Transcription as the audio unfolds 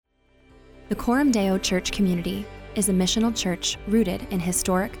The Coram Deo Church community is a missional church rooted in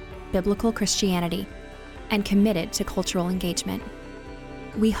historic, biblical Christianity and committed to cultural engagement.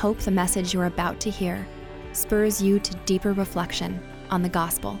 We hope the message you're about to hear spurs you to deeper reflection on the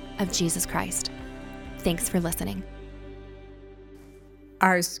gospel of Jesus Christ. Thanks for listening.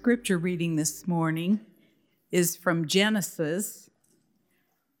 Our scripture reading this morning is from Genesis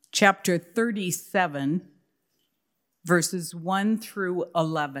chapter 37, verses 1 through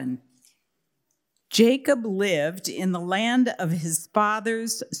 11. Jacob lived in the land of his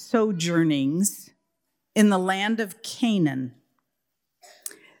father's sojournings in the land of Canaan.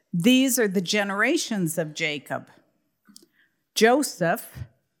 These are the generations of Jacob. Joseph,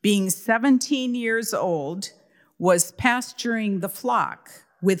 being 17 years old, was pasturing the flock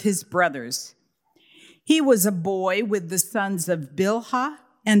with his brothers. He was a boy with the sons of Bilhah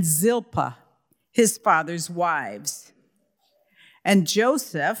and Zilpah, his father's wives. And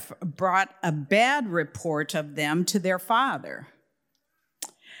Joseph brought a bad report of them to their father.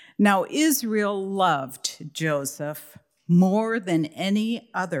 Now Israel loved Joseph more than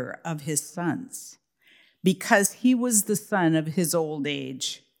any other of his sons, because he was the son of his old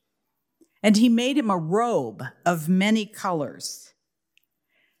age. And he made him a robe of many colors.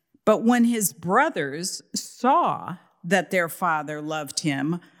 But when his brothers saw that their father loved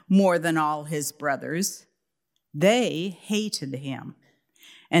him more than all his brothers, they hated him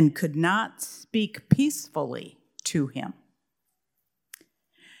and could not speak peacefully to him.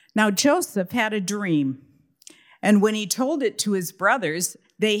 Now Joseph had a dream, and when he told it to his brothers,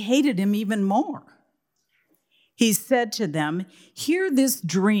 they hated him even more. He said to them, "Hear this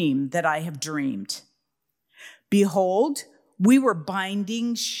dream that I have dreamed. Behold, we were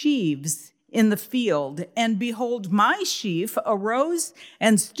binding sheaves in the field, and behold, my sheaf arose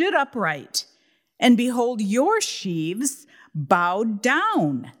and stood upright. And behold, your sheaves bowed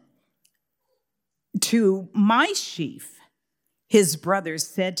down to my sheaf." His brothers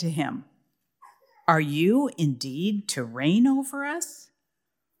said to him, "Are you indeed to reign over us?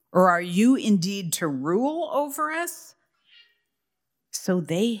 Or are you indeed to rule over us?" So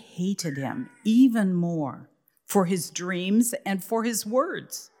they hated him even more for his dreams and for his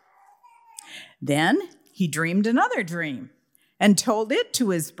words. Then he dreamed another dream and told it to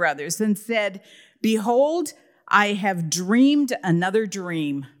his brothers and said, "Behold, I have dreamed another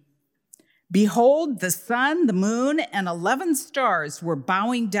dream. Behold, the sun, the moon, and 11 stars were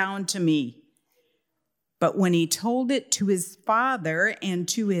bowing down to me." But when he told it to his father and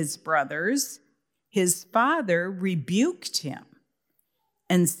to his brothers, his father rebuked him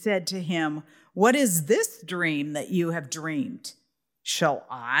and said to him, "What is this dream that you have dreamed? Shall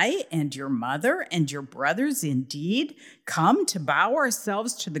I and your mother and your brothers indeed come to bow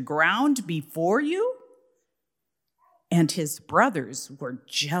ourselves to the ground before you?" And his brothers were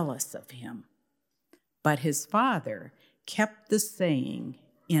jealous of him, but his father kept the saying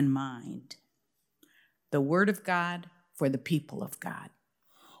in mind. The word of God for the people of God.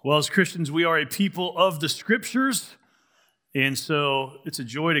 Well, as Christians, we are a people of the scriptures. And so it's a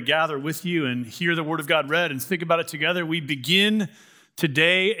joy to gather with you and hear the word of God read and think about it together. We begin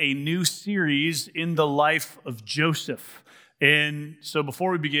today a new series in the life of Joseph. And so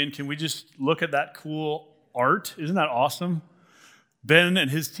before we begin, can we just look at that cool art? Isn't that awesome? Ben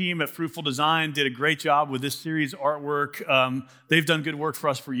and his team at Fruitful Design did a great job with this series artwork. They've done good work for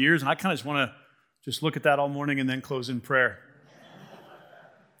us for years, and I kind of just want to just look at that all morning and then close in prayer.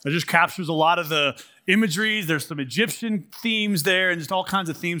 It just captures a lot of the imagery. There's some Egyptian themes there and just all kinds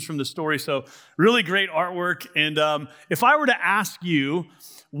of themes from the story. So really great artwork. And if I were to ask you,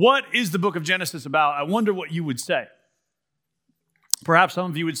 what is the book of Genesis about? I wonder what you would say. Perhaps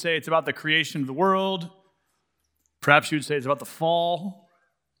some of you would say it's about the creation of the world. Perhaps you would say it's about the fall.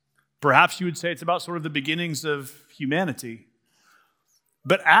 Perhaps you would say it's about sort of the beginnings of humanity.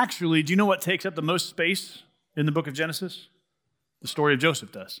 But actually, do you know what takes up the most space in the book of Genesis? The story of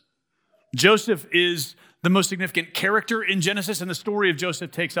Joseph does. Joseph is the most significant character in Genesis, and the story of Joseph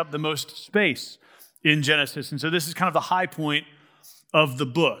takes up the most space in Genesis. And so this is kind of the high point of the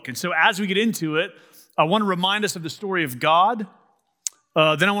book. And so as we get into it, I want to remind us of the story of God.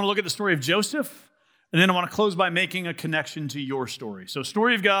 Then I want to look at the story of Joseph. And then I want to close by making a connection to your story. So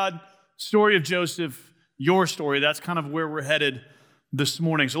story of God, story of Joseph, your story. That's kind of where we're headed this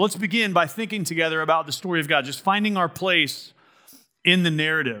morning. So let's begin by thinking together about the story of God, just finding our place in the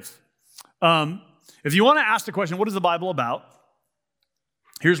narrative. If you want to ask the question, what is the Bible about?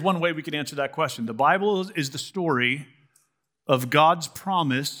 Here's one way we can answer that question. The Bible is the story of God's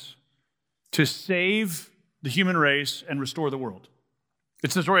promise to save the human race and restore the world.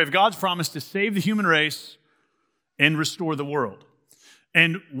 It's the story of God's promise to save the human race and restore the world.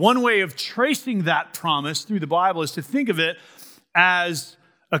 And one way of tracing that promise through the Bible is to think of it as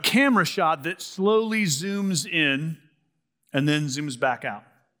a camera shot that slowly zooms in and then zooms back out.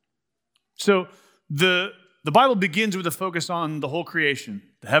 So the Bible begins with a focus on the whole creation,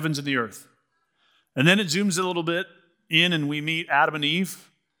 the heavens and the earth. And then it zooms a little bit in and we meet Adam and Eve.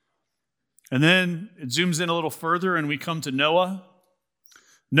 And then it zooms in a little further and we come to Noah.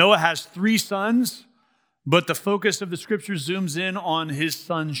 Noah has 3 sons, but the focus of the scripture zooms in on his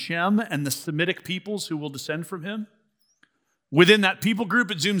son Shem and the Semitic peoples who will descend from him. Within that people group,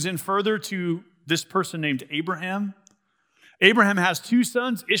 it zooms in further to this person named Abraham. Abraham has 2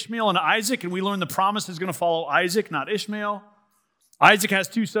 sons, Ishmael and Isaac, and we learn the promise is going to follow Isaac, not Ishmael. Isaac has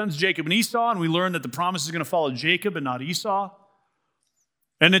 2 sons, Jacob and Esau, and we learn that the promise is going to follow Jacob and not Esau.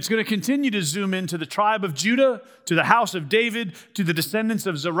 And it's going to continue to zoom into the tribe of Judah, to the house of David, to the descendants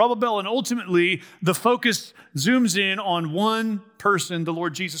of Zerubbabel, and ultimately the focus zooms in on one person, the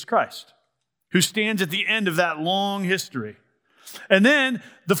Lord Jesus Christ, who stands at the end of that long history. And then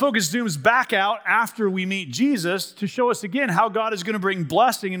the focus zooms back out after we meet Jesus to show us again how God is going to bring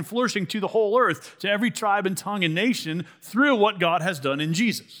blessing and flourishing to the whole earth, to every tribe and tongue and nation through what God has done in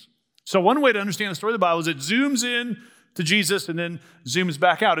Jesus. So one way to understand the story of the Bible is it zooms in to Jesus and then zooms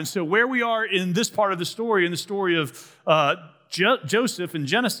back out. And so where we are in this part of the story, in the story of Joseph in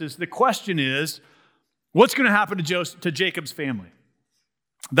Genesis, the question is, what's going to happen to Jacob's family?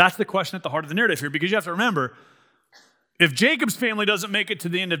 That's the question at the heart of the narrative here, because you have to remember, if Jacob's family doesn't make it to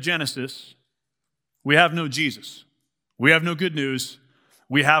the end of Genesis, we have no Jesus. We have no good news.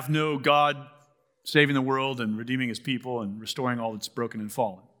 We have no God saving the world and redeeming his people and restoring all that's broken and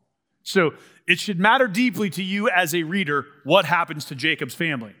fallen. So it should matter deeply to you as a reader what happens to Jacob's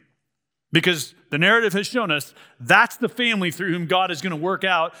family, because the narrative has shown us that's the family through whom God is going to work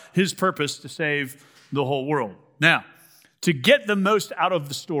out his purpose to save the whole world. Now, to get the most out of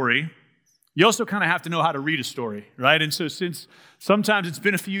the story, you also kind of have to know how to read a story, right? And so since sometimes it's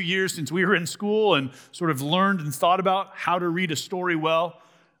been a few years since we were in school and sort of learned and thought about how to read a story well,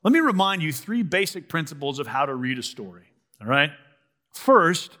 let me remind you 3 basic principles of how to read a story, all right?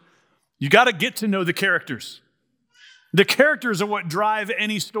 First, you got to get to know the characters. The characters are what drive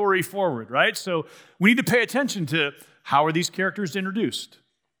any story forward, right? So we need to pay attention to how are these characters introduced?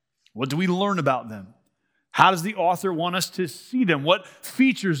 What do we learn about them? How does the author want us to see them? What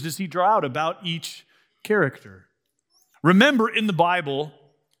features does he draw out about each character? Remember, in the Bible,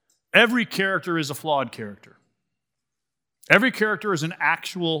 every character is a flawed character. Every character is an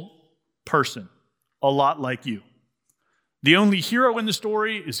actual person, a lot like you. The only hero in the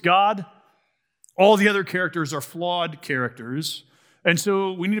story is God. All the other characters are flawed characters. And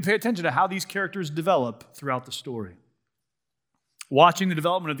so we need to pay attention to how these characters develop throughout the story. Watching the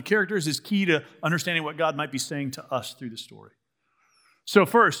development of the characters is key to understanding what God might be saying to us through the story. So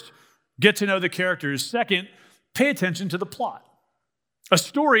first, get to know the characters. Second, pay attention to the plot. A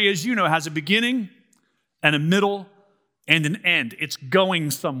story, as you know, has a beginning and a middle and an end. It's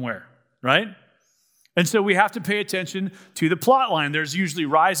going somewhere, right? And so we have to pay attention to the plot line. There's usually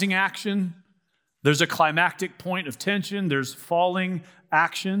rising action. There's a climactic point of tension. There's falling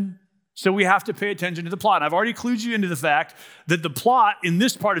action. So we have to pay attention to the plot. And I've already clued you into the fact that the plot in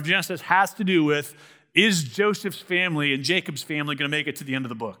this part of Genesis has to do with, is Joseph's family and Jacob's family going to make it to the end of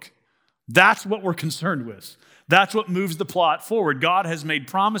the book? That's what we're concerned with. That's what moves the plot forward. God has made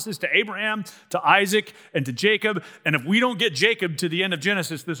promises to Abraham, to Isaac, and to Jacob. And if we don't get Jacob to the end of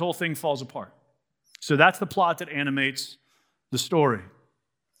Genesis, this whole thing falls apart. So that's the plot that animates the story.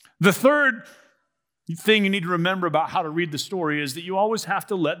 The third thing you need to remember about how to read the story is that you always have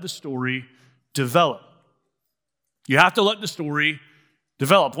to let the story develop. You have to let the story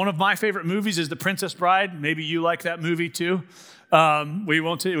develop. One of my favorite movies is The Princess Bride. Maybe you like that movie too. We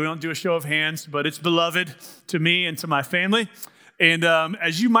won't do a show of hands, but it's beloved to me and to my family. And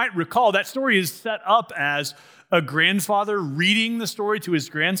as you might recall, that story is set up as a grandfather reading the story to his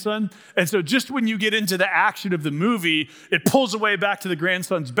grandson. And so just when you get into the action of the movie, it pulls away back to the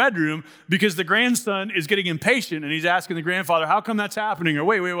grandson's bedroom because the grandson is getting impatient and he's asking the grandfather, how come that's happening? Or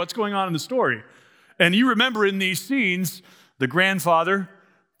wait, what's going on in the story? And you remember in these scenes, the grandfather,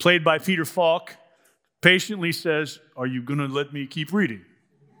 played by Peter Falk, patiently says, are you going to let me keep reading?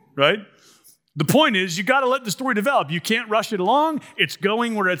 Right? The point is, you got to let the story develop. You can't rush it along. It's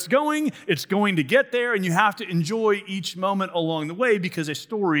going where it's going. It's going to get there, and you have to enjoy each moment along the way because a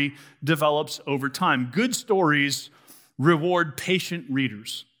story develops over time. Good stories reward patient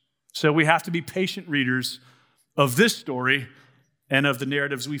readers. So we have to be patient readers of this story and of the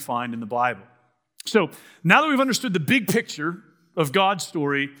narratives we find in the Bible. So now that we've understood the big picture of God's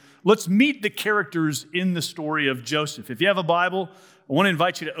story, let's meet the characters in the story of Joseph. If you have a Bible, I I want to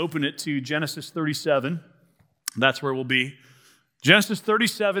invite you to open it to Genesis 37. That's where we'll be. Genesis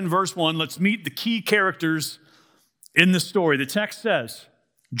 37, verse 1. Let's meet the key characters in the story. The text says,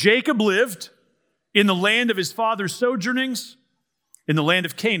 Jacob lived in the land of his father's sojournings, in the land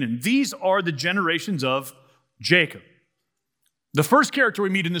of Canaan. These are the generations of Jacob. The first character we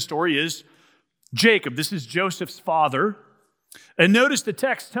meet in the story is Jacob. This is Joseph's father. And notice the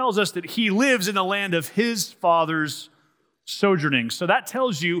text tells us that he lives in the land of his father's sojourning. So that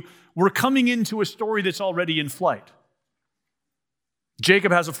tells you we're coming into a story that's already in flight.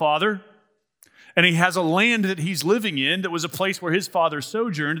 Jacob has a father, and he has a land that he's living in that was a place where his father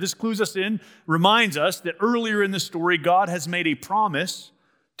sojourned. This clues us in, reminds us that earlier in the story, God has made a promise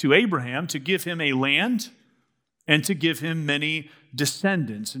to Abraham to give him a land and to give him many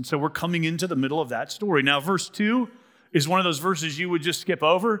descendants. And so we're coming into the middle of that story. Now, verse 2 is one of those verses you would just skip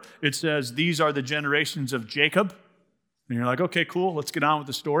over. It says, these are the generations of Jacob. And you're like, okay, cool, let's get on with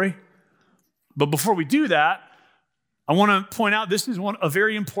the story. But before we do that, I want to point out this is a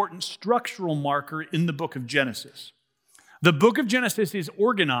very important structural marker in the book of Genesis. The book of Genesis is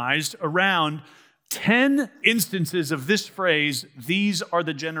organized around 10 instances of this phrase, these are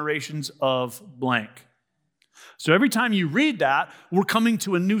the generations of blank. So every time you read that, we're coming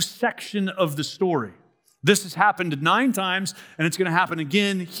to a new section of the story. This has happened 9 times, and it's going to happen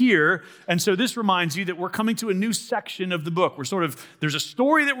again here. And so this reminds you that we're coming to a new section of the book. There's a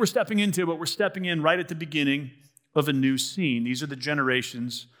story that we're stepping into, but we're stepping in right at the beginning of a new scene. These are the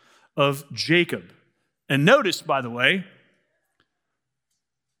generations of Jacob. And notice, by the way,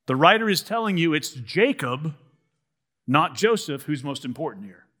 the writer is telling you it's Jacob, not Joseph, who's most important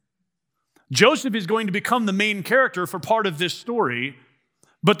here. Joseph is going to become the main character for part of this story,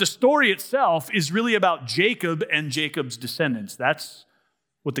 but the story itself is really about Jacob and Jacob's descendants. That's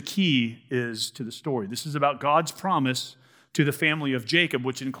what the key is to the story. This is about God's promise to the family of Jacob,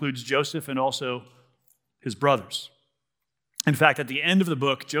 which includes Joseph and also his brothers. In fact, at the end of the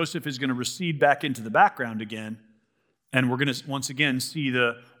book, Joseph is going to recede back into the background again, and we're going to once again see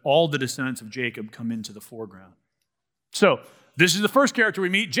all the descendants of Jacob come into the foreground. So, this is the first character we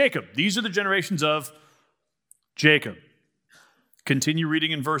meet, Jacob. These are the generations of Jacob. Continue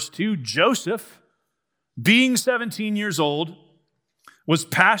reading in verse 2. Joseph, being 17 years old, was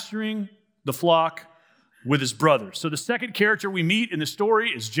pasturing the flock with his brothers. So the second character we meet in the story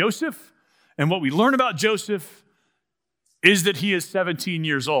is Joseph. And what we learn about Joseph is that he is 17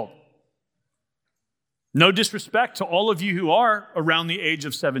 years old. No disrespect to all of you who are around the age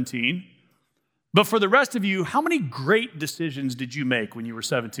of 17. But for the rest of you, how many great decisions did you make when you were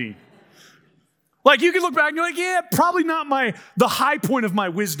 17? Like, you can look back and you're like, yeah, probably not the high point of my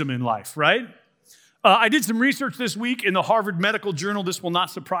wisdom in life, right? I did some research this week in the Harvard Medical Journal. This will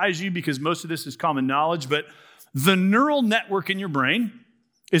not surprise you because most of this is common knowledge, but the neural network in your brain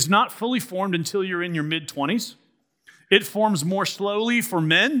is not fully formed until you're in your mid-20s. It forms more slowly for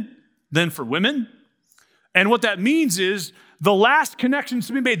men than for women. And what that means is the last connections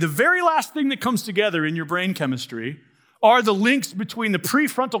to be made, the very last thing that comes together in your brain chemistry are the links between the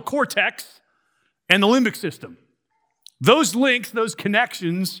prefrontal cortex and the limbic system. Those links, those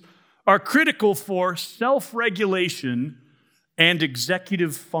connections are critical for self-regulation and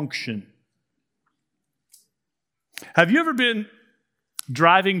executive function. Have you ever been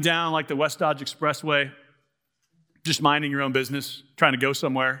driving down like the West Dodge Expressway, just minding your own business, trying to go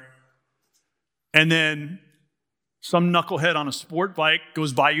somewhere, and then some knucklehead on a sport bike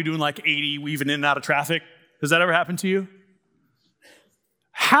goes by you doing like 80, weaving in and out of traffic? Has that ever happened to you?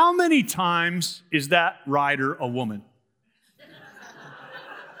 How many times is that rider a woman?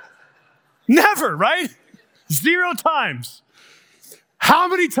 Never, right? 0 times. How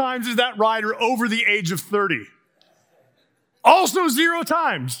many times is that rider over the age of 30? Also 0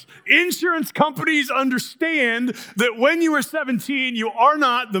 times. Insurance companies understand that when you are 17, you are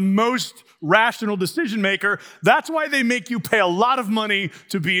not the most rational decision maker. That's why they make you pay a lot of money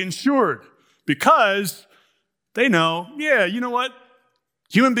to be insured. Because they know, yeah, you know what?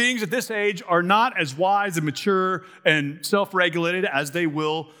 Human beings at this age are not as wise and mature and self-regulated as they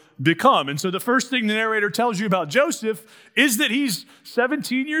will become. And so the first thing the narrator tells you about Joseph is that he's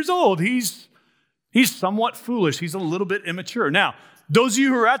 17 years old. He's somewhat foolish. He's a little bit immature. Now, those of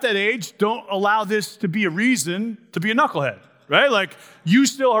you who are at that age, don't allow this to be a reason to be a knucklehead, right? Like, you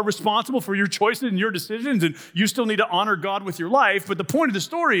still are responsible for your choices and your decisions, and you still need to honor God with your life. But the point of the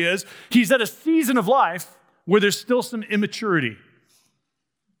story is he's at a season of life where there's still some immaturity.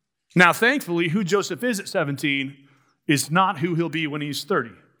 Now, thankfully, who Joseph is at 17 is not who he'll be when he's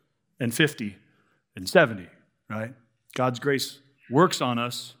 30 and 50 and 70, right? God's grace works on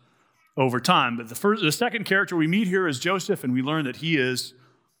us over time. But the second character we meet here is Joseph, and we learn that he is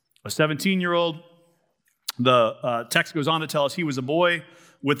a 17-year-old. The text goes on to tell us he was a boy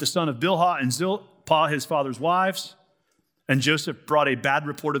with the son of Bilhah and Zilpah, his father's wives, and Joseph brought a bad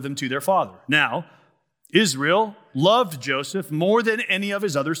report of them to their father. Now, Israel loved Joseph more than any of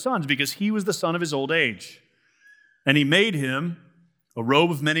his other sons because he was the son of his old age, and he made him a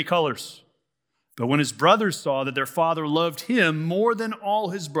robe of many colors. But when his brothers saw that their father loved him more than all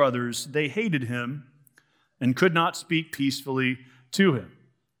his brothers, they hated him and could not speak peacefully to him.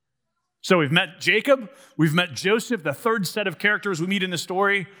 So we've met Jacob, we've met Joseph. The third set of characters we meet in the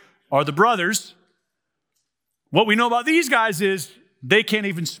story are the brothers. What we know about these guys is they can't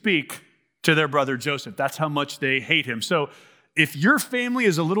even speak to their brother Joseph. That's how much they hate him. So if your family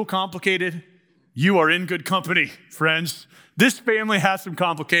is a little complicated, you are in good company, friends. This family has some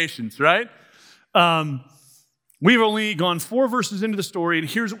complications, right? We've only gone 4 verses into the story, and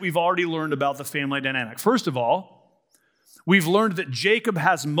here's what we've already learned about the family dynamic. First of all, we've learned that Jacob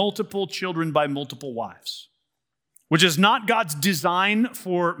has multiple children by multiple wives, which is not God's design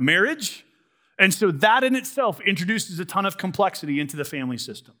for marriage. And so that in itself introduces a ton of complexity into the family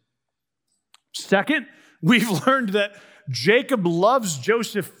system. Second, we've learned that Jacob loves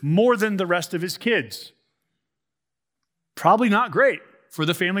Joseph more than the rest of his kids. Probably not great for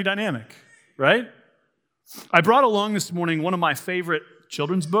the family dynamic, right? I brought along this morning one of my favorite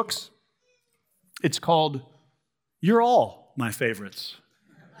children's books. It's called You're All My Favorites.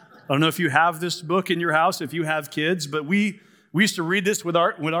 I don't know if you have this book in your house, if you have kids, but we used to read this with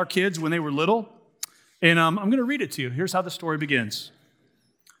our kids when they were little. And I'm going to read it to you. Here's how the story begins.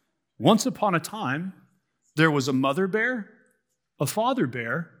 Once upon a time, there was a mother bear, a father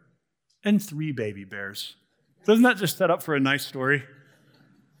bear, and 3 baby bears. Doesn't that just set up for a nice story?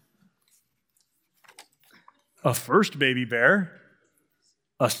 A first baby bear,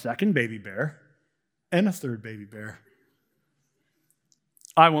 a second baby bear, and a third baby bear.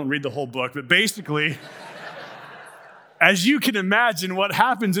 I won't read the whole book, but basically, as you can imagine, what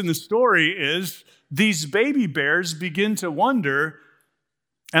happens in the story is these baby bears begin to wonder,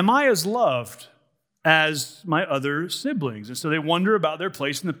 am I as loved as my other siblings? And so they wonder about their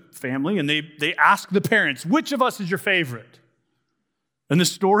place in the family, and they ask the parents, which of us is your favorite? And the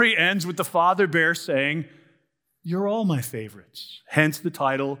story ends with the father bear saying, you're all my favorites. Hence the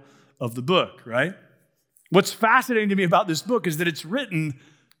title of the book, right? What's fascinating to me about this book is that it's written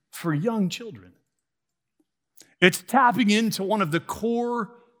for young children. It's tapping into one of the core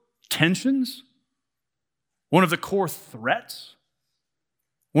tensions, one of the core threats,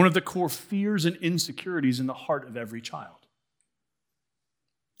 one of the core fears and insecurities in the heart of every child.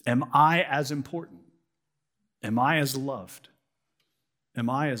 Am I as important? Am I as loved? Am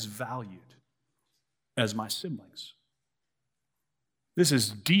I as valued as my siblings? This is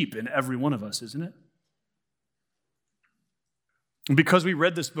deep in every one of us, isn't it? And because we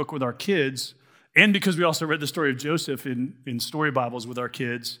read this book with our kids, and because we also read the story of Joseph in story Bibles with our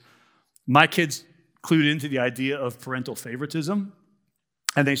kids, my kids clued into the idea of parental favoritism,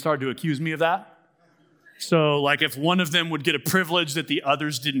 and they started to accuse me of that. So, like, if one of them would get a privilege that the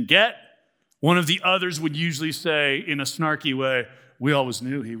others didn't get, one of the others would usually say in a snarky way, we always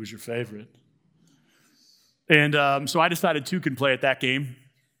knew he was your favorite. And so I decided 2 can play at that game.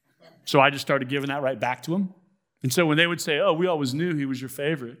 So I just started giving that right back to him. And so when they would say, oh, we always knew he was your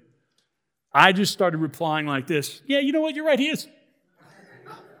favorite, I just started replying like this, yeah, you know what, you're right, he is.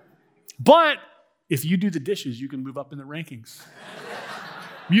 But if you do the dishes, you can move up in the rankings.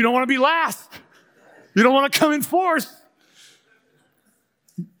 You don't want to be last. You don't want to come in fourth.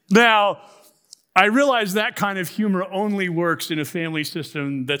 Now, I realize that kind of humor only works in a family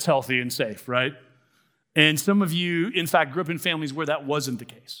system that's healthy and safe, right? And some of you, in fact, grew up in families where that wasn't the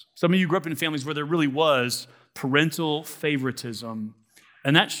case. Some of you grew up in families where there really was parental favoritism,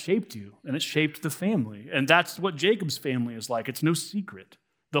 and that shaped you, and it shaped the family. And that's what Jacob's family is like. It's no secret.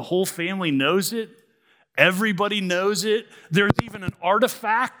 The whole family knows it. Everybody knows it. There's even an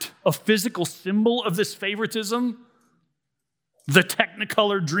artifact, a physical symbol of this favoritism, the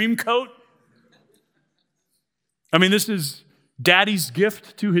Technicolor dream coat. I mean, this is daddy's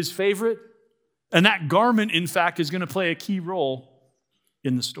gift to his favorite. And that garment, in fact, is going to play a key role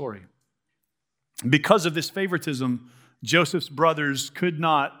in the story. Because of this favoritism, Joseph's brothers could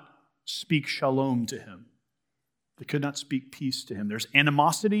not speak shalom to him. They could not speak peace to him. There's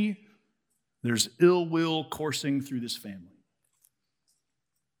animosity. There's ill will coursing through this family.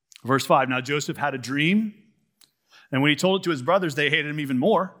 Verse 5, now Joseph had a dream, and when he told it to his brothers, they hated him even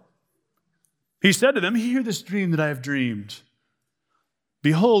more. He said to them, hear this dream that I have dreamed.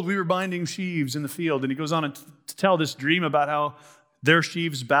 Behold, we were binding sheaves in the field. And he goes on to tell this dream about how their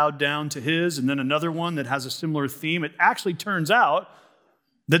sheaves bowed down to his, and then another one that has a similar theme. It actually turns out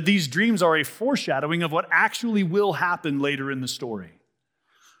that these dreams are a foreshadowing of what actually will happen later in the story.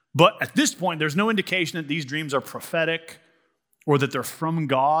 But at this point, there's no indication that these dreams are prophetic or that they're from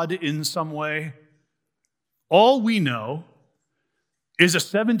God in some way. All we know is a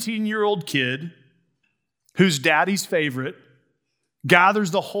 17-year-old kid who's daddy's favorite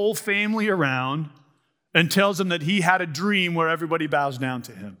gathers the whole family around and tells them that he had a dream where everybody bows down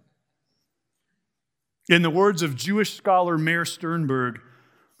to him. In the words of Jewish scholar Meir Sternberg,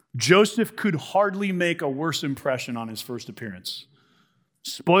 Joseph could hardly make a worse impression on his first appearance.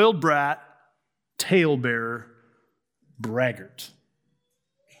 Spoiled brat, talebearer, braggart.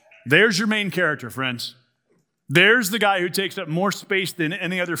 There's your main character, friends. There's the guy who takes up more space than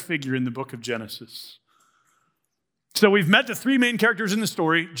any other figure in the book of Genesis. So we've met the three main characters in the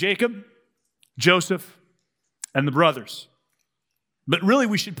story, Jacob, Joseph, and the brothers. But really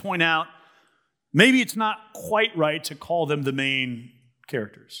we should point out, maybe it's not quite right to call them the main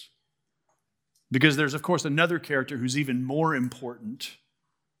characters. Because there's, of course, another character who's even more important,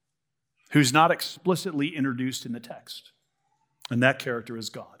 who's not explicitly introduced in the text. And that character is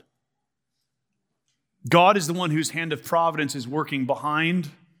God. God is the one whose hand of providence is working behind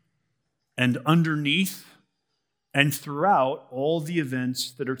and underneath and throughout all the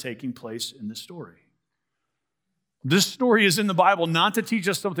events that are taking place in the story. This story is in the Bible not to teach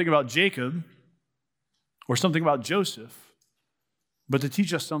us something about Jacob or something about Joseph, but to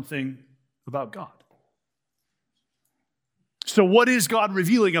teach us something about God. So what is God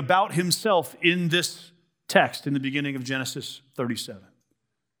revealing about himself in this text in the beginning of Genesis 37?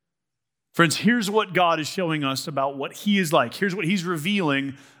 Friends, here's what God is showing us about what he is like. Here's what he's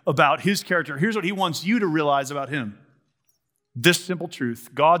revealing about his character. Here's what he wants you to realize about him. This simple truth: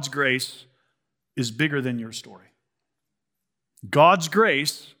 God's grace is bigger than your story. God's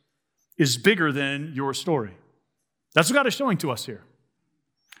grace is bigger than your story. That's what God is showing to us here.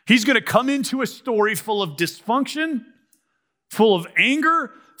 He's going to come into a story full of dysfunction, full of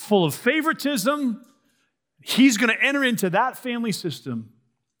anger, full of favoritism. He's going to enter into that family system.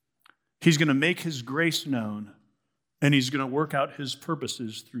 He's going to make his grace known, and he's going to work out his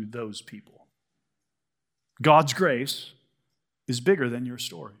purposes through those people. God's grace is bigger than your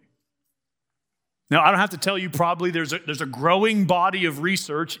story. Now, I don't have to tell you, probably there's a growing body of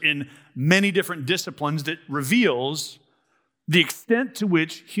research in many different disciplines that reveals the extent to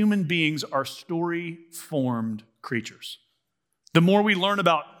which human beings are story-formed creatures. The more we learn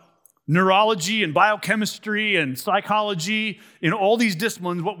about neurology and biochemistry and psychology, in all these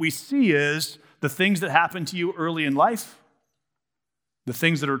disciplines, what we see is the things that happen to you early in life, the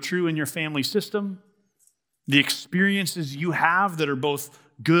things that are true in your family system, the experiences you have that are both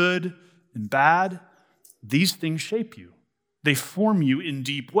good and bad. These things shape you. They form you in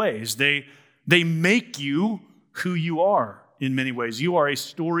deep ways. They make you who you are in many ways. You are a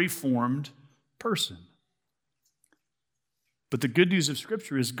story-formed person. But the good news of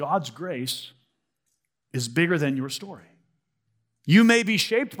Scripture is God's grace is bigger than your story. You may be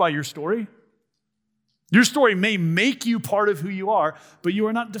shaped by your story. Your story may make you part of who you are, but you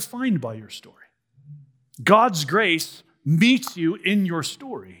are not defined by your story. God's grace meets you in your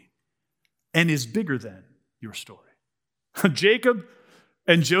story and is bigger than your story. Jacob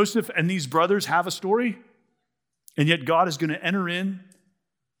and Joseph and these brothers have a story, and yet God is going to enter in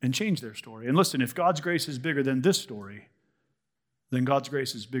and change their story. And listen, if God's grace is bigger than this story, then God's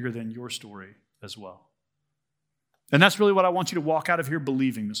grace is bigger than your story as well. And that's really what I want you to walk out of here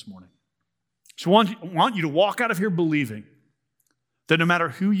believing this morning. So I want you to walk out of here believing that no matter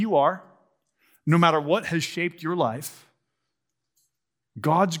who you are, no matter what has shaped your life,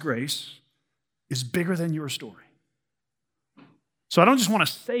 God's grace is bigger than your story. So I don't just want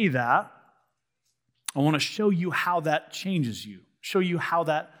to say that. I want to show you how that changes you, show you how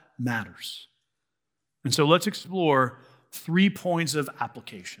that matters. And so let's explore 3 points of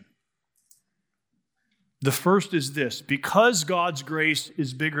application. The first is this: because God's grace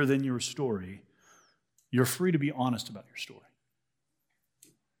is bigger than your story, you're free to be honest about your story.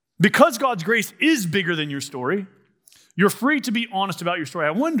 Because God's grace is bigger than your story, you're free to be honest about your story.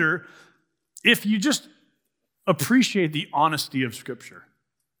 I wonder if you just appreciate the honesty of Scripture.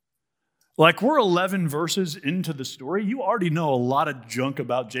 Like, we're 11 verses into the story. You already know a lot of junk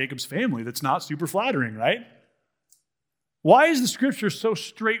about Jacob's family that's not super flattering, right? Why is the Scripture so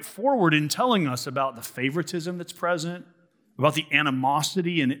straightforward in telling us about the favoritism that's present, about the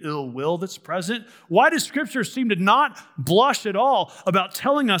animosity and ill will that's present? Why does Scripture seem to not blush at all about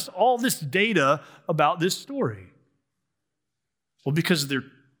telling us all this data about this story? Well, because they're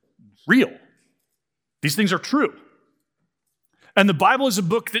real. These things are true. And the Bible is a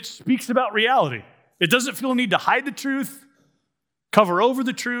book that speaks about reality. It doesn't feel a need to hide the truth, cover over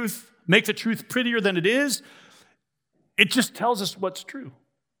the truth, make the truth prettier than it is. It just tells us what's true.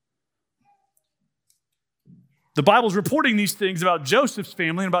 The Bible's reporting these things about Joseph's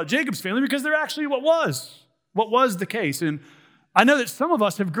family and about Jacob's family because they're actually what was the case. And I know that some of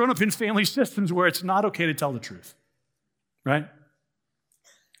us have grown up in family systems where it's not okay to tell the truth, right?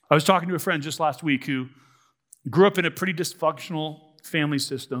 I was talking to a friend just last week who grew up in a pretty dysfunctional family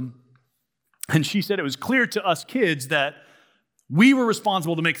system, and she said it was clear to us kids that we were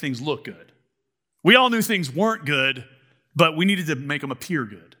responsible to make things look good. We all knew things weren't good, but we needed to make them appear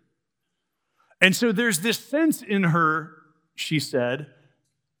good. And so there's this sense in her, she said,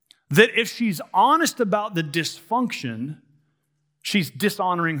 that if she's honest about the dysfunction, she's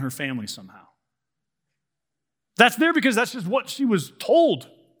dishonoring her family somehow. That's there because that's just what she was told.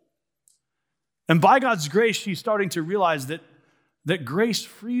 And by God's grace, she's starting to realize that grace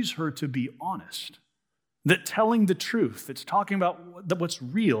frees her to be honest, that telling the truth, that's talking about what's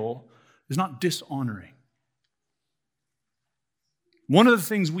real, is not dishonoring. One of the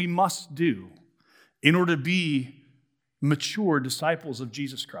things we must do in order to be mature disciples of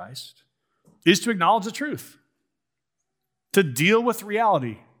Jesus Christ is to acknowledge the truth, to deal with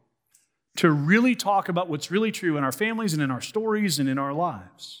reality, to really talk about what's really true in our families and in our stories and in our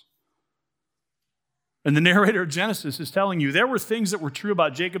lives. And the narrator of Genesis is telling you there were things that were true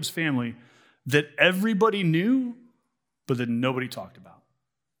about Jacob's family that everybody knew, but that nobody talked about.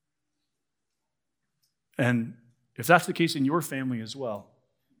 And if that's the case in your family as well,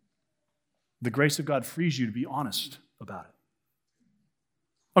 the grace of God frees you to be honest about it.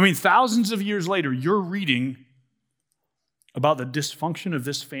 I mean, thousands of years later, you're reading about the dysfunction of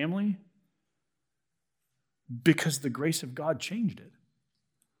this family because the grace of God changed it.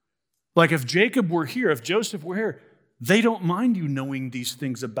 Like if Jacob were here, if Joseph were here, they don't mind you knowing these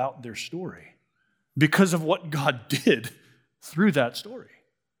things about their story because of what God did through that story.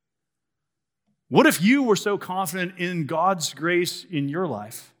 What if you were so confident in God's grace in your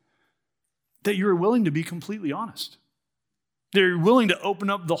life that you're willing to be completely honest? That you're willing to open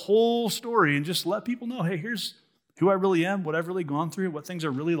up the whole story and just let people know, hey, here's who I really am, what I've really gone through, what things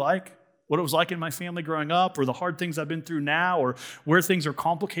are really like, what it was like in my family growing up, or the hard things I've been through now, or where things are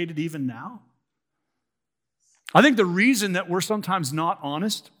complicated even now. I think the reason that we're sometimes not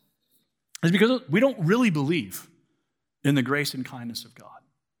honest is because we don't really believe in the grace and kindness of God.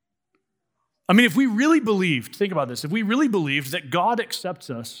 I mean, if we really believed, think about this, if we really believed that God accepts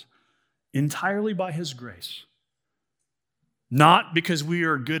us entirely by his grace, not because we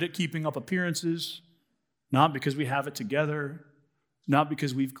are good at keeping up appearances, not because we have it together, not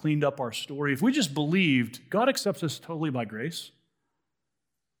because we've cleaned up our story. If we just believed God accepts us totally by grace,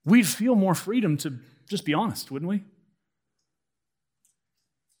 we'd feel more freedom to just be honest, wouldn't we?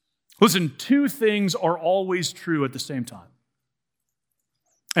 Listen, two things are always true at the same time.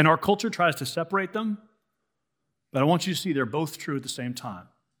 And our culture tries to separate them, but I want you to see they're both true at the same time.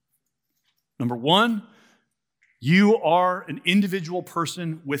 Number one, you are an individual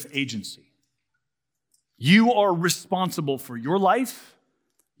person with agency. You are responsible for your life,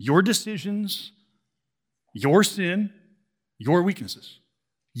 your decisions, your sin, your weaknesses.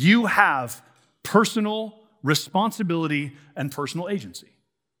 You have personal responsibility and personal agency.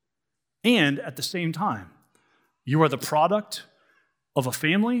 And at the same time, you are the product of a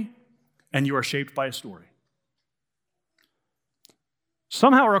family and you are shaped by a story.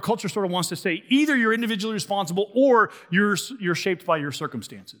 Somehow our culture sort of wants to say either you're individually responsible or you're shaped by your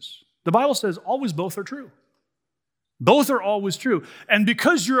circumstances. The Bible says always both are true. Both are always true. And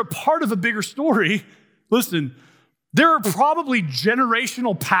because you're a part of a bigger story, listen, there are probably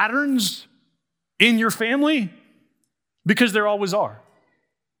generational patterns in your family because there always are.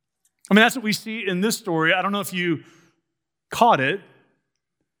 I mean, that's what we see in this story. I don't know if you caught it,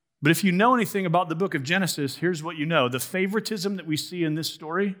 but if you know anything about the book of Genesis, here's what you know. The favoritism that we see in this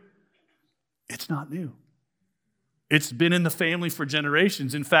story, it's not new. It's been in the family for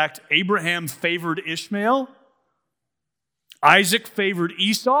generations. In fact, Abraham favored Ishmael. Isaac favored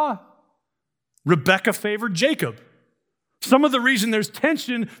Esau. Rebekah favored Jacob. Some of the reason there's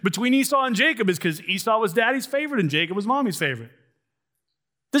tension between Esau and Jacob is because Esau was daddy's favorite and Jacob was mommy's favorite.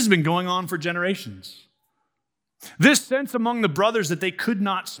 This has been going on for generations. This sense among the brothers that they could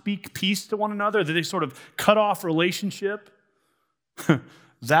not speak peace to one another, that they sort of cut off relationship,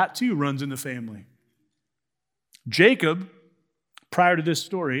 that too runs in the family. Jacob, prior to this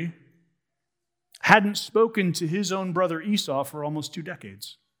story, hadn't spoken to his own brother Esau for almost 2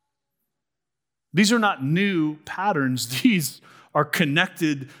 decades. These are not new patterns. These are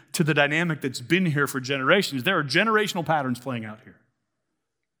connected to the dynamic that's been here for generations. There are generational patterns playing out here.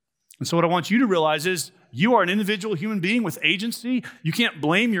 And so what I want you to realize is you are an individual human being with agency. You can't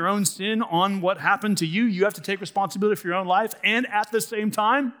blame your own sin on what happened to you. You have to take responsibility for your own life. And at the same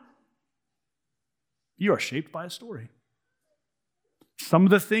time, you are shaped by a story. Some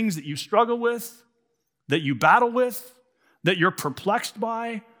of the things that you struggle with, that you battle with, that you're perplexed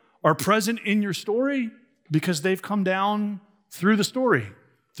by, are present in your story because they've come down through the story,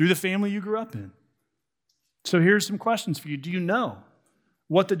 through the family you grew up in. So here's some questions for you. Do you know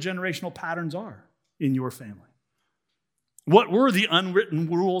what the generational patterns are in your family? What were the unwritten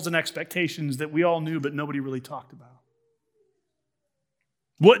rules and expectations that we all knew but nobody really talked about?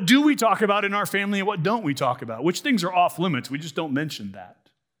 What do we talk about in our family and what don't we talk about? Which things are off limits? We just don't mention that.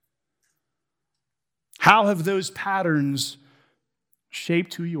 How have those patterns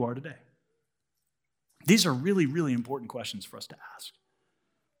shaped who you are today? These are really, really important questions for us to ask.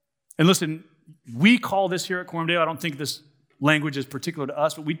 And listen, we call this here at Cormdale, I don't think this language is particular to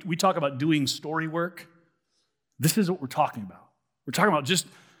us, but we talk about doing story work. This is what we're talking about. We're talking about just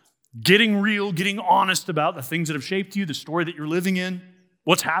getting real, getting honest about the things that have shaped you, the story that you're living in,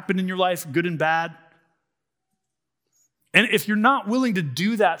 what's happened in your life, good and bad. And if you're not willing to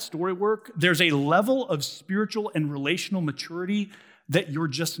do that story work, there's a level of spiritual and relational maturity that you're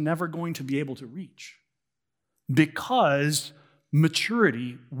just never going to be able to reach. Because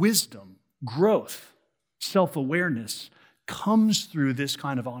maturity, wisdom, growth, self-awareness comes through this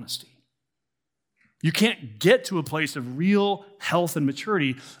kind of honesty. You can't get to a place of real health and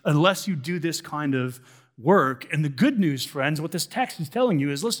maturity unless you do this kind of work. And the good news, friends, what this text is telling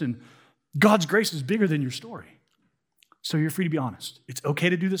you is, listen, God's grace is bigger than your story. So you're free to be honest. It's okay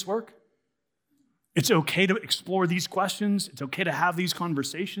to do this work. It's okay to explore these questions. It's okay to have these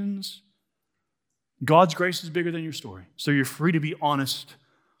conversations. God's grace is bigger than your story. So you're free to be honest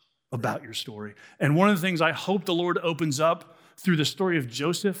about your story. And one of the things I hope the Lord opens up through the story of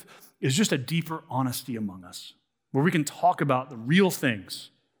Joseph is just a deeper honesty among us, where we can talk about the real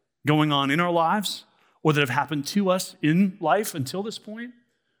things going on in our lives or that have happened to us in life until this point,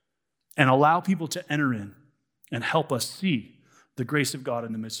 and allow people to enter in and help us see the grace of God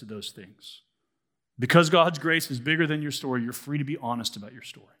in the midst of those things. Because God's grace is bigger than your story, you're free to be honest about your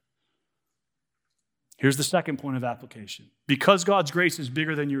story. Here's the second point of application. Because God's grace is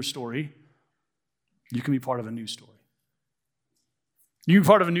bigger than your story, you can be part of a new story. You can be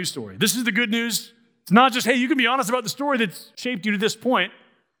part of a new story. This is the good news. It's not just, hey, you can be honest about the story that's shaped you to this point.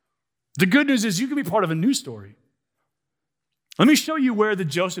 The good news is you can be part of a new story. Let me show you where the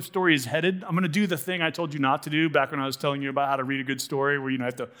Joseph story is headed. I'm going to do the thing I told you not to do back when I was telling you about how to read a good story, where you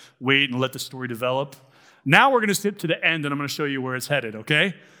have to wait and let the story develop. Now we're going to skip to the end, and I'm going to show you where it's headed,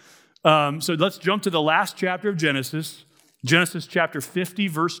 okay? So let's jump to the last chapter of Genesis, Genesis chapter 50,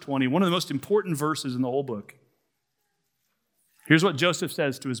 verse 20, one of the most important verses in the whole book. Here's what Joseph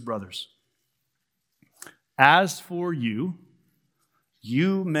says to his brothers. As for you,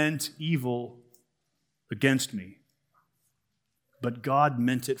 you meant evil against me, but God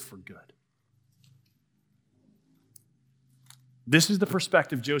meant it for good. This is the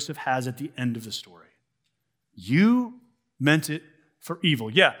perspective Joseph has at the end of the story. You meant it for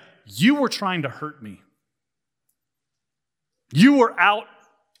evil. Yeah, you were trying to hurt me. You were out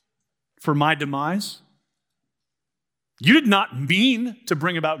for my demise. You did not mean to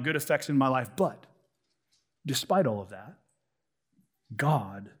bring about good effects in my life, but despite all of that,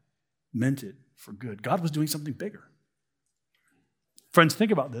 God meant it for good. God was doing something bigger. Friends,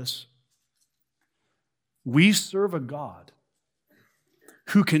 think about this. We serve a God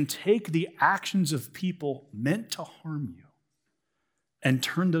who can take the actions of people meant to harm you and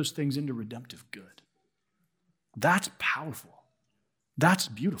turn those things into redemptive good. That's powerful. That's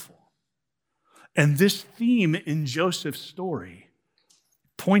beautiful. And this theme in Joseph's story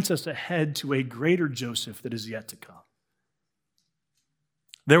points us ahead to a greater Joseph that is yet to come.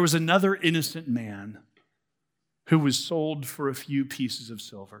 There was another innocent man who was sold for a few pieces of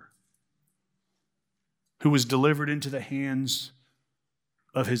silver, who was delivered into the hands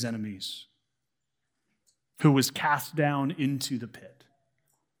of his enemies, who was cast down into the pit,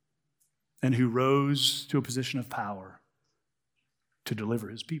 and who rose to a position of power to deliver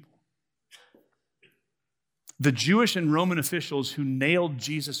his people. The Jewish and Roman officials who nailed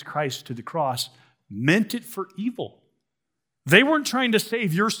Jesus Christ to the cross meant it for evil. They weren't trying to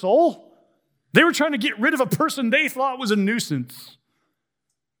save your soul. They were trying to get rid of a person they thought was a nuisance.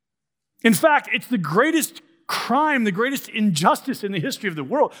 In fact, it's the greatest crime, the greatest injustice in the history of the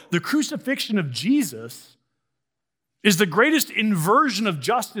world. The crucifixion of Jesus is the greatest inversion of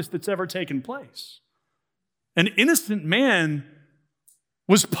justice that's ever taken place. An innocent man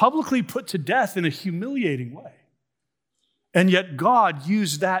was publicly put to death in a humiliating way. And yet God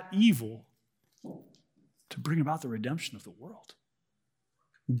used that evil to bring about the redemption of the world.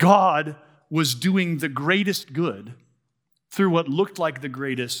 God was doing the greatest good through what looked like the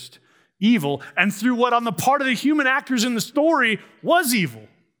greatest evil, and through what on the part of the human actors in the story was evil.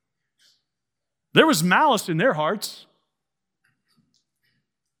 There was malice in their hearts.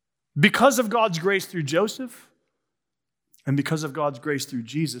 Because of God's grace through Joseph, and because of God's grace through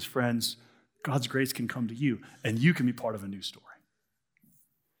Jesus, friends, God's grace can come to you, and you can be part of a new story.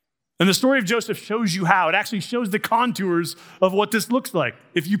 And the story of Joseph shows you how. It actually shows the contours of what this looks like.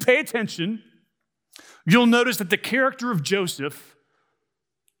 If you pay attention, you'll notice that the character of Joseph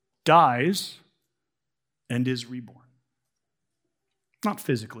dies and is reborn. Not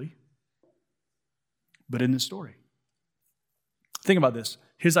physically, but in the story. Think about this.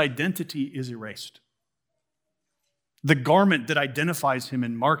 His identity is erased. The garment that identifies him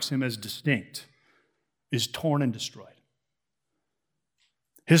and marks him as distinct is torn and destroyed.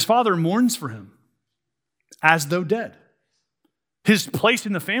 His father mourns for him as though dead. His place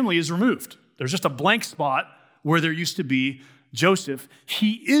in the family is removed. There's just a blank spot where there used to be Joseph.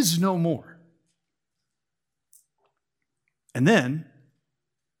 He is no more. And then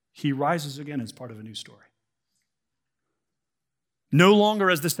he rises again as part of a new story. No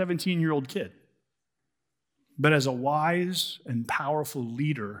longer as the 17-year-old kid, but as a wise and powerful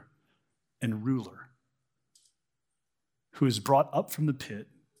leader and ruler who is brought up from the pit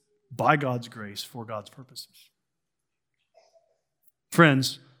by God's grace for God's purposes.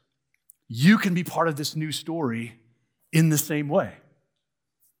 Friends, you can be part of this new story in the same way.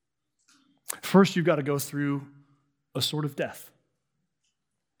 First, you've got to go through a sort of death.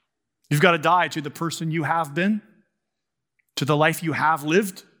 You've got to die to the person you have been, to the life you have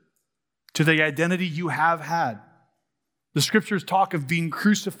lived, to the identity you have had. The scriptures talk of being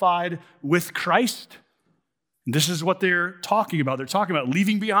crucified with Christ. And this is what they're talking about. They're talking about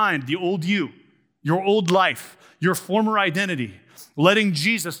leaving behind the old you, your old life, your former identity, letting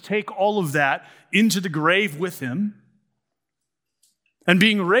Jesus take all of that into the grave with him, and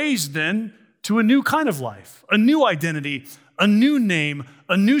being raised then to a new kind of life, a new identity, a new name,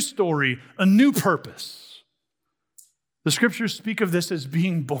 a new story, a new purpose. The scriptures speak of this as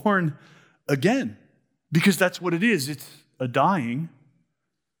being born again, because that's what it is. It's a dying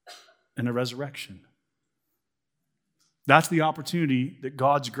and a resurrection. That's the opportunity that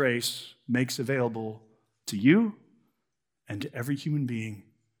God's grace makes available to you and to every human being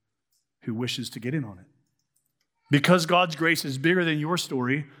who wishes to get in on it. Because God's grace is bigger than your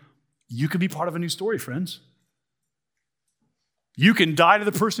story, you can be part of a new story, friends. You can die to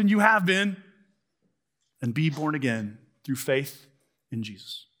the person you have been and be born again through faith in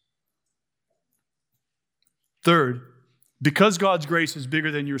Jesus. Third, because God's grace is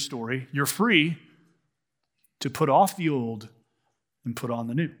bigger than your story, you're free to put off the old and put on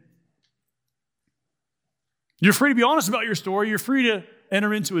the new. You're free to be honest about your story. You're free to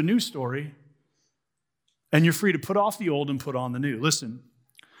enter into a new story. And you're free to put off the old and put on the new. Listen,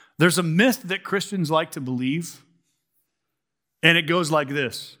 there's a myth that Christians like to believe, and it goes like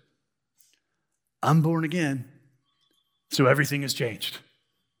this. I'm born again, so everything has changed.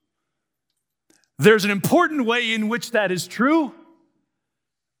 There's an important way in which that is true,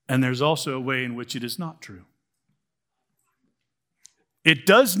 and there's also a way in which it is not true. It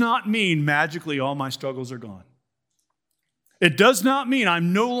does not mean magically all my struggles are gone. It does not mean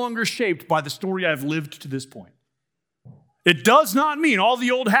I'm no longer shaped by the story I've lived to this point. It does not mean all the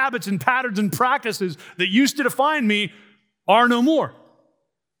old habits and patterns and practices that used to define me are no more.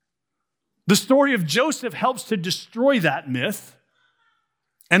 The story of Joseph helps to destroy that myth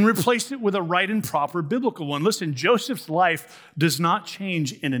and replace it with a right and proper biblical one. Listen, Joseph's life does not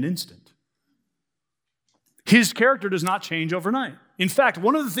change in an instant. His character does not change overnight. In fact,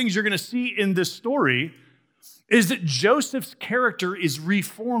 one of the things you're going to see in this story is that Joseph's character is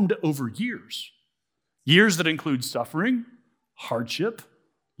reformed over years. Years that include suffering, hardship,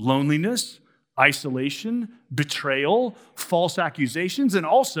 loneliness, isolation, betrayal, false accusations, and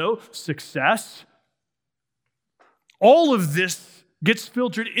also success. All of this gets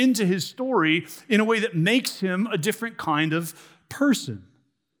filtered into his story in a way that makes him a different kind of person.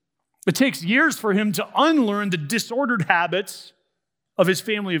 It takes years for him to unlearn the disordered habits of his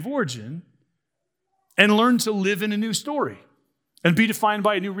family of origin and learn to live in a new story and be defined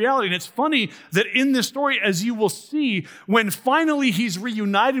by a new reality. And it's funny that in this story, as you will see, when finally he's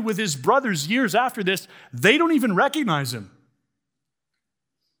reunited with his brothers years after this, they don't even recognize him.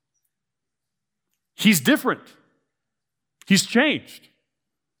 He's different. He's changed.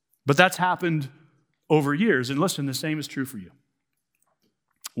 But that's happened over years. And listen, the same is true for you.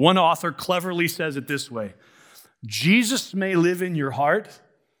 One author cleverly says it this way: Jesus may live in your heart,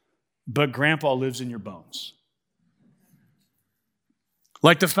 but grandpa lives in your bones.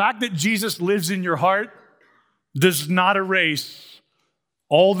 Like, the fact that Jesus lives in your heart does not erase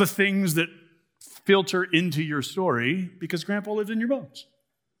all the things that filter into your story, because grandpa lives in your bones.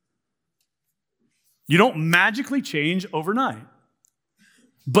 You don't magically change overnight.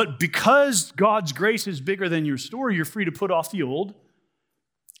 But because God's grace is bigger than your story, you're free to put off the old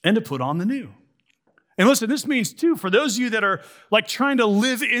and to put on the new. And listen, this means too, for those of you that are like trying to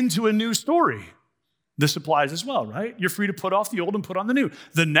live into a new story, this applies as well, right? You're free to put off the old and put on the new.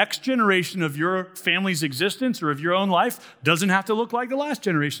 The next generation of your family's existence or of your own life doesn't have to look like the last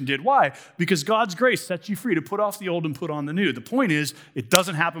generation did. Why? Because God's grace sets you free to put off the old and put on the new. The point is, it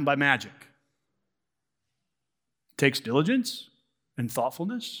doesn't happen by magic. It takes diligence and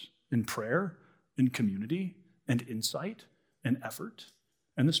thoughtfulness and prayer and community and insight and effort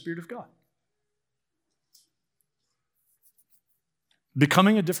and the Spirit of God.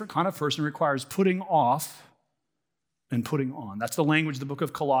 Becoming a different kind of person requires putting off and putting on. That's the language the book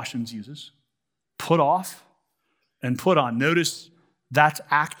of Colossians uses. Put off and put on. Notice that's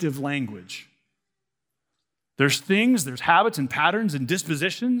active language. There's things, there's habits and patterns and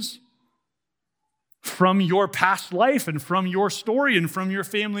dispositions from your past life and from your story and from your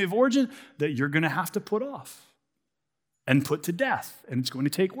family of origin that you're going to have to put off and put to death, and it's going to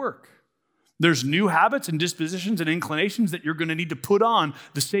take work. There's new habits and dispositions and inclinations that you're going to need to put on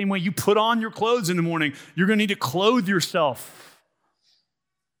the same way you put on your clothes in the morning. You're going to need to clothe yourself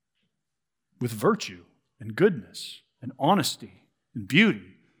with virtue and goodness and honesty and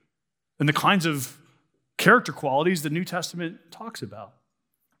beauty and the kinds of character qualities the New Testament talks about.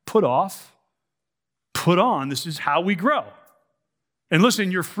 Put off, put on. This is how we grow. And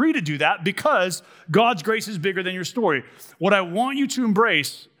listen, you're free to do that because God's grace is bigger than your story. What I want you to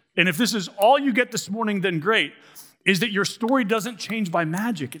embrace, and if this is all you get this morning, then great, is that your story doesn't change by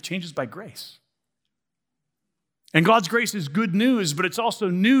magic, it changes by grace. And God's grace is good news, but it's also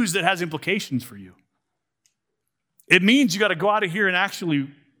news that has implications for you. It means you got to go out of here and actually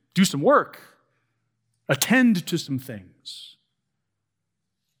do some work, attend to some things.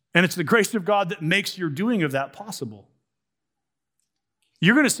 And it's the grace of God that makes your doing of that possible.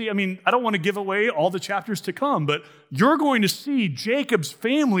 You're going to see, I don't want to give away all the chapters to come, but you're going to see Jacob's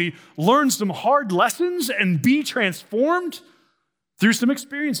family learn some hard lessons and be transformed through some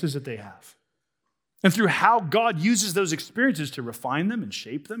experiences that they have. And through how God uses those experiences to refine them and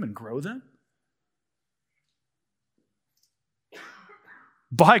shape them and grow them.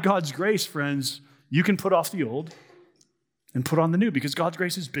 By God's grace, friends, you can put off the old and put on the new because God's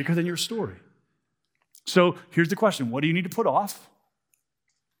grace is bigger than your story. So here's the question. What do you need to put off?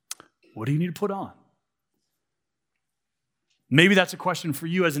 What do you need to put on? Maybe that's a question for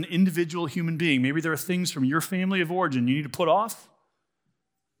you as an individual human being. Maybe there are things from your family of origin you need to put off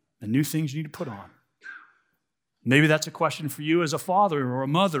and new things you need to put on. Maybe that's a question for you as a father or a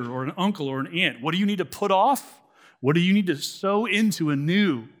mother or an uncle or an aunt. What do you need to put off? What do you need to sow into a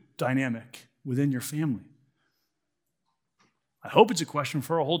new dynamic within your family? I hope it's a question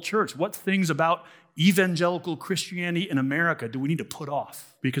for our whole church. What things about evangelical Christianity in America do we need to put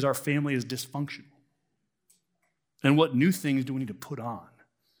off because our family is dysfunctional? And what new things do we need to put on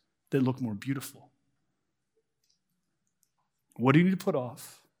that look more beautiful? What do you need to put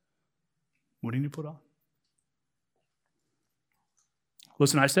off? What do you need to put on?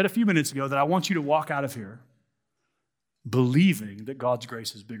 Listen, I said a few minutes ago that I want you to walk out of here believing that God's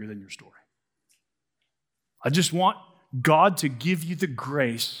grace is bigger than your story. I just want God to give you the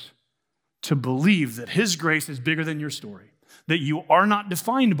grace to believe that His grace is bigger than your story, that you are not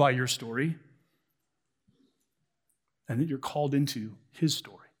defined by your story, and that you're called into His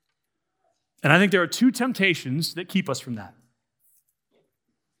story. And I think there are two temptations that keep us from that.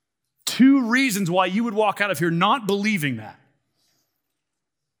 Two reasons why you would walk out of here not believing that.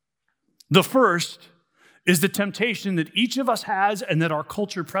 The first is the temptation that each of us has and that our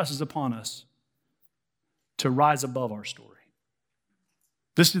culture presses upon us to rise above our story.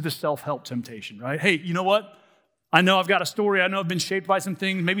 This is the self-help temptation, right? Hey, you know what? I know I've got a story. I know I've been shaped by some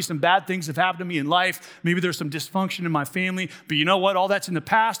things. Maybe some bad things have happened to me in life. Maybe there's some dysfunction in my family. But you know what? All that's in the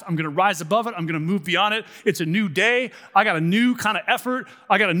past. I'm going to rise above it. I'm going to move beyond it. It's a new day. I got a new kind of effort.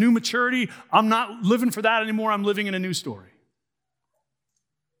 I got a new maturity. I'm not living for that anymore. I'm living in a new story.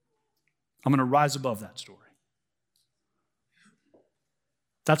 I'm going to rise above that story.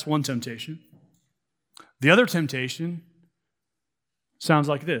 That's one temptation. The other temptation sounds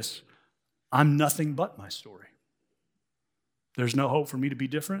like this. I'm nothing but my story. There's no hope for me to be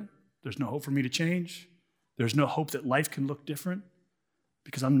different. There's no hope for me to change. There's no hope that life can look different.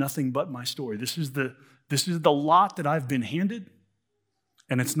 because I'm nothing but my story. This is the lot that I've been handed,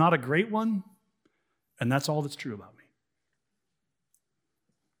 and it's not a great one, and that's all that's true about me.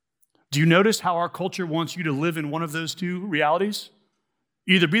 Do you notice how our culture wants you to live in one of those two realities?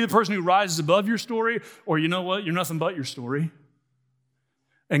 Either be the person who rises above your story, or you know what? You're nothing but your story.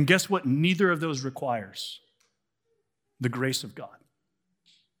 And guess what? Neither of those requires the grace of God.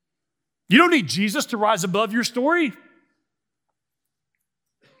 You don't need Jesus to rise above your story.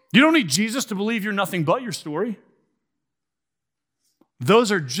 You don't need Jesus to believe you're nothing but your story.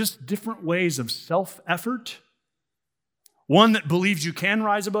 Those are just different ways of self-effort. One that believes you can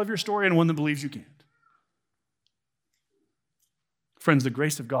rise above your story and one that believes you can't. Friends, the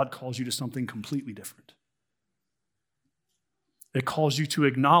grace of God calls you to something completely different. It calls you to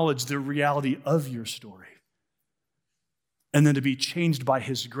acknowledge the reality of your story and then to be changed by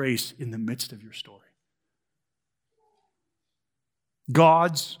his grace in the midst of your story.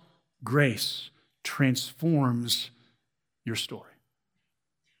 God's grace transforms your story.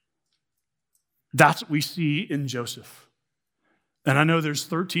 That's what we see in Joseph. And I know there's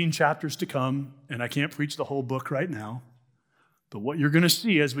 13 chapters to come, and I can't preach the whole book right now. But what you're going to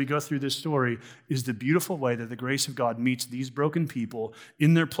see as we go through this story is the beautiful way that the grace of God meets these broken people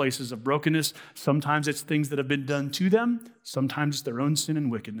in their places of brokenness. Sometimes it's things that have been done to them. Sometimes it's their own sin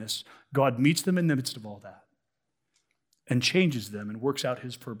and wickedness. God meets them in the midst of all that and changes them and works out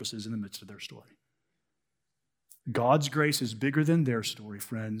his purposes in the midst of their story. God's grace is bigger than their story,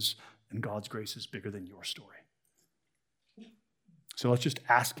 friends, and God's grace is bigger than your story. So let's just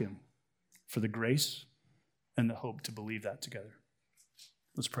ask him for the grace and the hope to believe that together.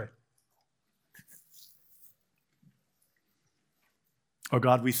 Let's pray. Oh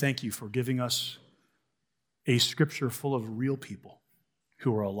God, we thank you for giving us a scripture full of real people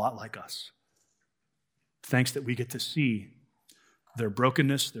who are a lot like us. Thanks that we get to see their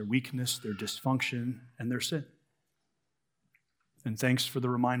brokenness, their weakness, their dysfunction, and their sin. And thanks for the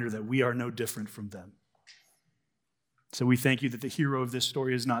reminder that we are no different from them. So we thank you that the hero of this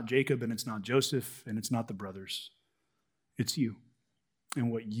story is not Jacob, and it's not Joseph, and it's not the brothers. It's you and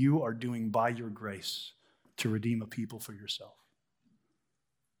what you are doing by your grace to redeem a people for yourself.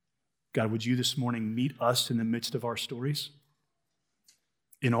 God, would you this morning meet us in the midst of our stories?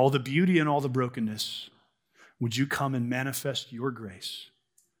 In all the beauty and all the brokenness, would you come and manifest your grace?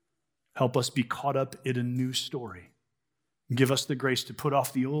 Help us be caught up in a new story. Give us the grace to put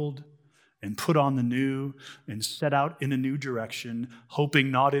off the old and put on the new and set out in a new direction,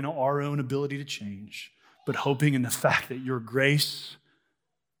 hoping not in our own ability to change, but hoping in the fact that your grace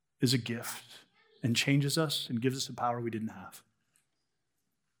is a gift and changes us and gives us a power we didn't have.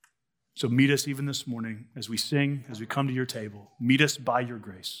 So meet us even this morning as we sing, as we come to your table. Meet us by your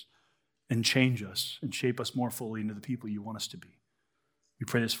grace and change us and shape us more fully into the people you want us to be. We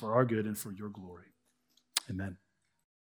pray this for our good and for your glory. Amen.